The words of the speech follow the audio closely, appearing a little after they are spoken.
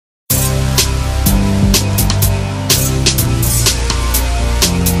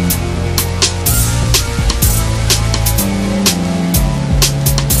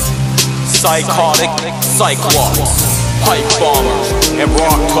psychotic cyclops, pipe bombers and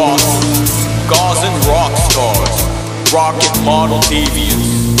rock tossers, gauze and rock stars, rocket model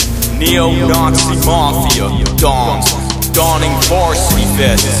deviants, neo-Nazi mafia dons, donning varsity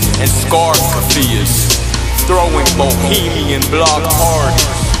vests and scarf kaffias, throwing bohemian block parties,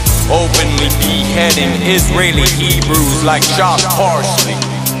 openly beheading Israeli Hebrews like chopped parsley,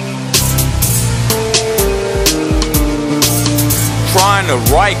 trying to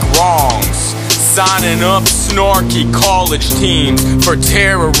right wrongs, signing up snarky college teams for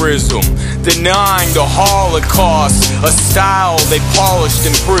terrorism, denying the Holocaust, a style they polished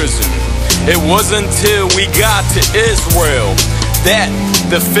in prison. It wasn't until we got to Israel that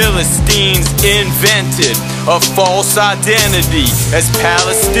the Philistines invented a false identity as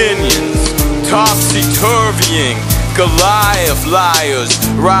Palestinians, topsy-turvying Goliath liars,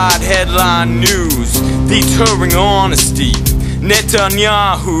 ride headline news, deterring honesty.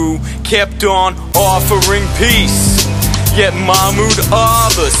 Netanyahu kept on offering peace, yet Mahmoud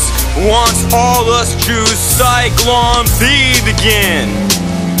Abbas wants all us Jews Cyclon B.d.S again.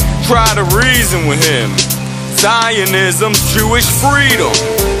 Try to reason with him. Zionism's Jewish freedom.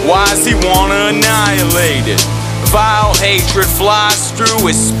 Why's he wanna annihilate it? Vile hatred flies through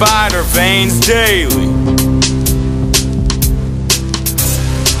his spider veins daily.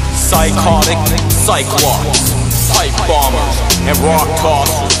 Psychotic cyclops, pipe bombers and rock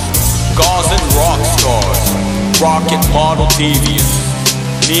tossers, gauze and rock stars, rocket model deviants,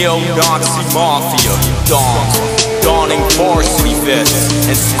 neo-Nazi mafia dons, donning varsity vests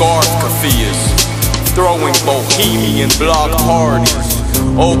and scarf kaffias, throwing bohemian block parties,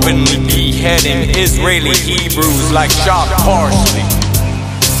 openly beheading Israeli Hebrews like chopped parsley.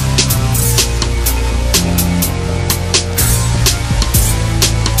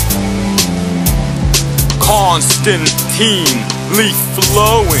 Constantine, leaf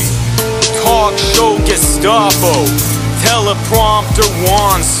flowing, talk show Gestapo, teleprompter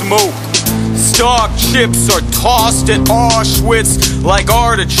wand smoke, stock chips are tossed at Auschwitz like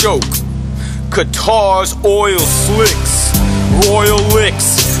artichoke, Qatar's oil slicks, royal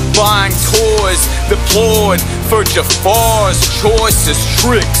licks, buying toys deployed for Jafar's choicest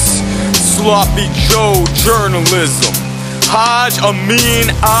tricks, sloppy Joe journalism, Haj Amin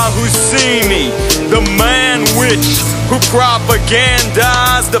al-Husseini, the man witch who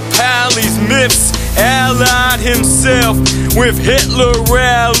propagandized the Pally's myths, allied himself with Hitler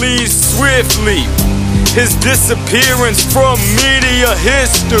rallies swiftly. His disappearance from media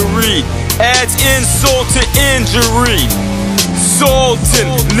history adds insult to injury.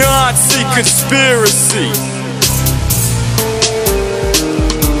 Sultan Nazi conspiracy.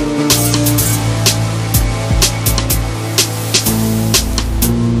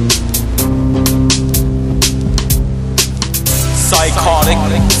 Psychotic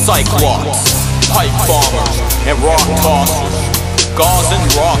cyclops, pipe bombers and rock tossers, gauze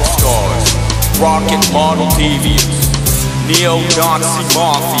and rock stars, rocket model deviants, neo-Nazi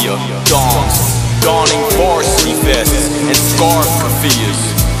mafia dons, donning varsity vests and scarf kaffias,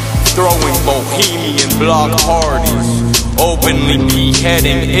 throwing bohemian block parties, openly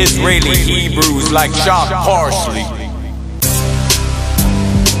beheading Israeli Hebrews like chopped parsley.